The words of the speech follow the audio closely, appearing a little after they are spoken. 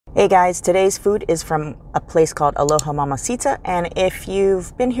Hey guys, today's food is from a place called Aloha Mamacita, and if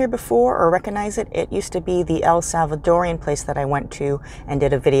you've been here before or recognize it, it used to be the El Salvadorian place that I went to and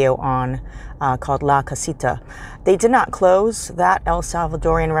did a video on called La Casita. They did not close. That El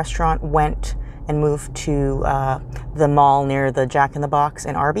Salvadorian restaurant went and moved to the mall near the Jack in the Box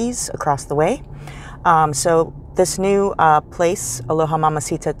and Arby's across the way. So this new place, Aloha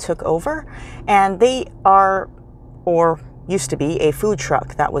Mamacita, took over, and they are, or used to be, a food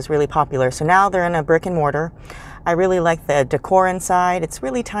truck that was really popular. So now they're in a brick and mortar. I really like the decor inside. It's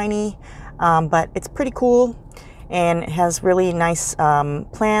really tiny, but it's pretty cool, and it has really nice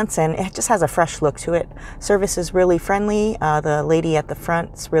plants, and it just has a fresh look to it. Service is really friendly. The lady at the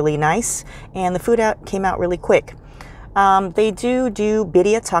front's really nice, and the food came out really quick. They do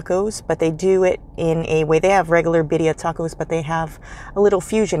birria tacos, but they do it in a way. They have regular birria tacos, but they have a little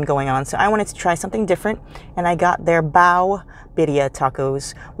fusion going on. So I wanted to try something different, and I got their bao birria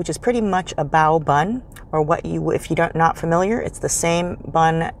tacos, which is pretty much a bao bun, or what you, if you're not familiar, it's the same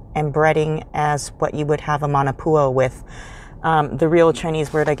bun and breading as what you would have a manapua with. The real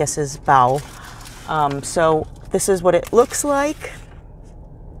Chinese word, I guess, is bao. So this is what it looks like,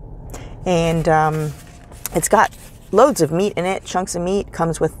 and it's got loads of meat in it, chunks of meat.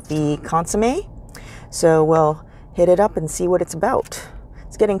 Comes with the consomme. So we'll hit it up and see what it's about.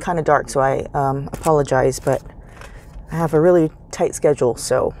 It's getting kind of dark, so I apologize, but I have a really tight schedule,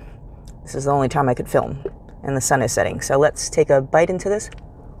 so this is the only time I could film, and the sun is setting. So let's take a bite into this.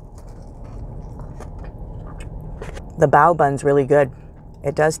 The bao bun's really good.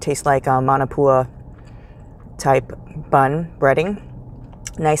 It does taste like a manapua type bun breading.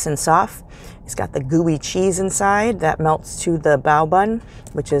 Nice and soft. It's got the gooey cheese inside that melts to the bao bun,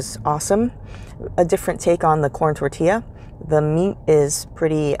 which is awesome. A different take on the corn tortilla. The meat is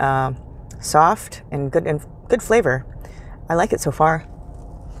pretty soft and good flavor. I like it so far.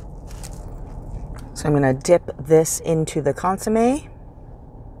 So I'm gonna dip this into the consomme.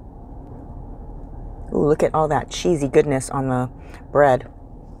 Ooh, look at all that cheesy goodness on the bread.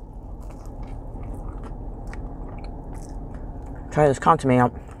 Try this consomme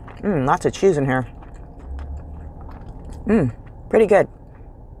out. Lots of cheese in here. Pretty good.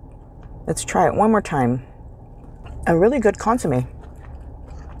 Let's try it one more time. A really good consomme.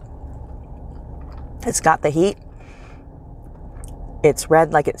 It's got the heat. It's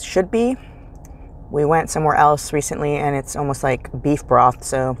red like it should be. We went somewhere else recently and it's almost like beef broth,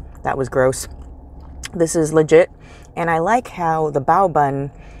 so that was gross. This is legit, and I like how the bao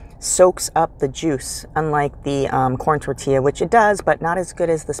bun soaks up the juice, unlike the corn tortilla, which it does, but not as good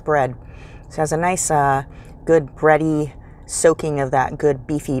as the spread. So it has a nice, good bready soaking of that good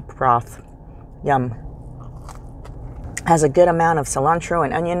beefy broth. Yum. Has a good amount of cilantro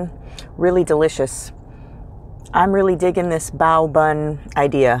and onion. Really delicious. I'm really digging this bao bun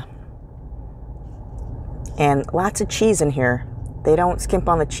idea. And lots of cheese in here. They don't skimp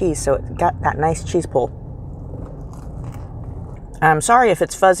on the cheese, so it's got that nice cheese pull. I'm sorry if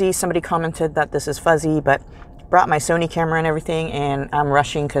it's fuzzy. Somebody commented that this is fuzzy, but brought my Sony camera and everything, and I'm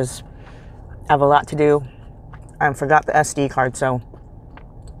rushing because I have a lot to do. I forgot the SD card, so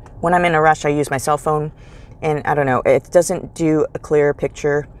when I'm in a rush, I use my cell phone, and I don't know, it doesn't do a clear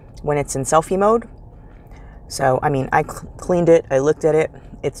picture when it's in selfie mode. So, I mean, I cleaned it, I looked at it,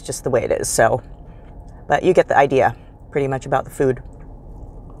 it's just the way it is, so. But you get the idea, pretty much, about the food.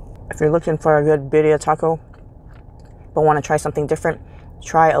 If you're looking for a good birria taco, but want to try something different,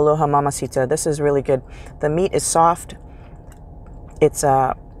 try Aloha Mamacita. This is really good. The meat is soft. It's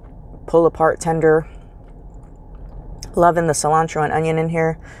pull apart tender. Loving the cilantro and onion in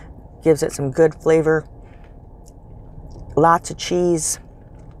here. Gives it some good flavor. Lots of cheese.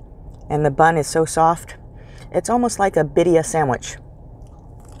 And the bun is so soft. It's almost like a birria sandwich.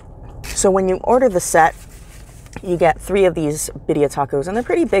 So when you order the set, you get 3 of these birria tacos, and they're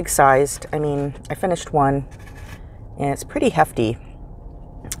pretty big sized. I mean, I finished one, and it's pretty hefty,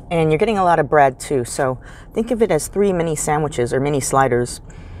 and you're getting a lot of bread too, so think of it as 3 mini sandwiches or mini sliders,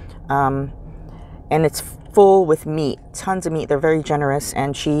 and it's full with meat, tons of meat. They're very generous,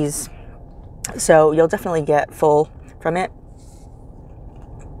 and cheese, so you'll definitely get full from it.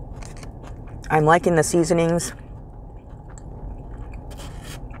 I'm liking the seasonings.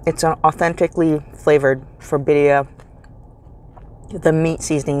 It's authentically flavored for birria. The meat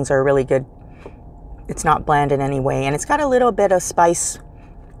seasonings are really good. It's not bland in any way, and it's got a little bit of spice,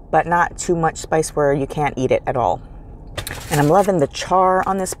 but not too much spice where you can't eat it at all. And I'm loving the char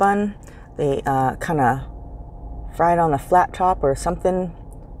on this bun. They kind of fried on the flat top or something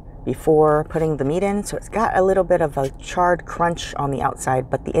before putting the meat in, so it's got a little bit of a charred crunch on the outside,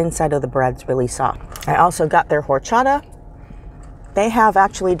 but the inside of the bread's really soft. I also got their horchata, they have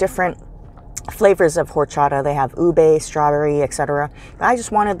actually different flavors of horchata. They have ube, strawberry, etc. I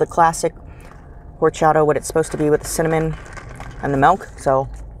just wanted the classic horchata, what it's supposed to be with the cinnamon and the milk. So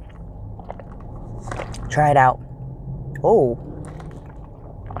try it out. Oh.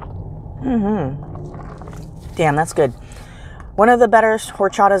 Damn, that's good. One of the better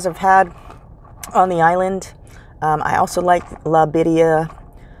horchatas I've had on the island. I also like La Birria,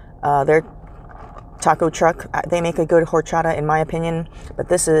 their taco truck. They make a good horchata in my opinion, but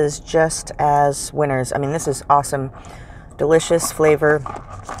this is just as winners. I mean, this is awesome. Delicious flavor.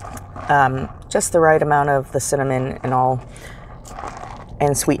 Just the right amount of the cinnamon and all,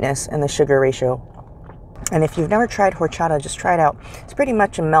 and sweetness and the sugar ratio. And if you've never tried horchata, just try it out. It's pretty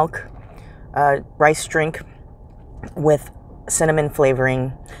much a milk rice drink with cinnamon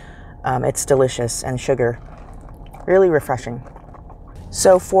flavoring. It's delicious, and sugar. Really refreshing.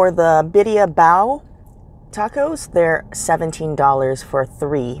 So for the Birria Bao tacos, they're $17 for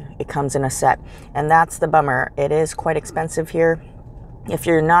 3. It comes in a set, and that's the bummer. It is quite expensive here. If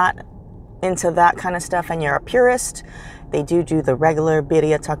you're not into that kind of stuff and you're a purist, they do the regular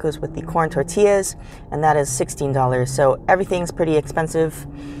birria tacos with the corn tortillas, and that is $16. So everything's pretty expensive.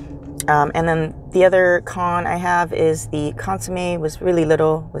 And then the other con I have is the consomme was really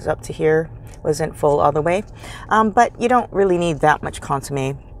little, was up to here, wasn't full all the way. But you don't really need that much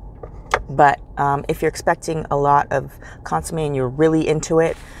consomme. But if you're expecting a lot of consomme and you're really into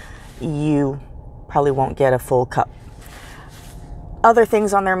it, you probably won't get a full cup. Other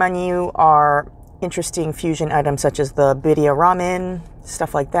things on their menu are interesting fusion items such as the birria ramen,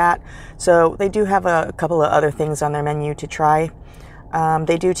 stuff like that. So they do have a couple of other things on their menu to try.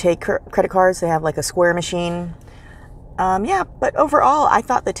 They do take credit cards. They have like a square machine. Yeah, but overall, I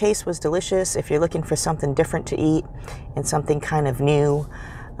thought the taste was delicious. If you're looking for something different to eat and something kind of new,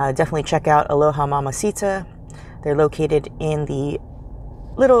 definitely check out Aloha Mamacita. They're located in the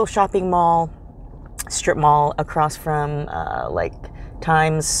little shopping mall, strip mall across from like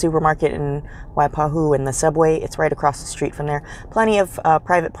Times Supermarket in Waipahu and the subway. It's right across the street from there. Plenty of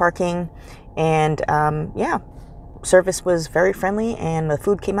private parking, and yeah, service was very friendly, and the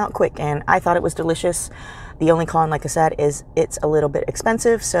food came out quick, and I thought it was delicious. The only con, like I said, is it's a little bit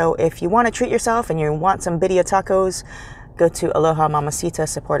expensive. So if you want to treat yourself and you want some birria tacos, go to Aloha Mamacita,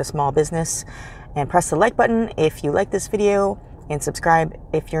 support a small business, and press the like button if you like this video, and subscribe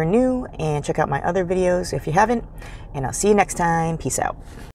if you're new, and check out my other videos if you haven't, and I'll see you next time. Peace out.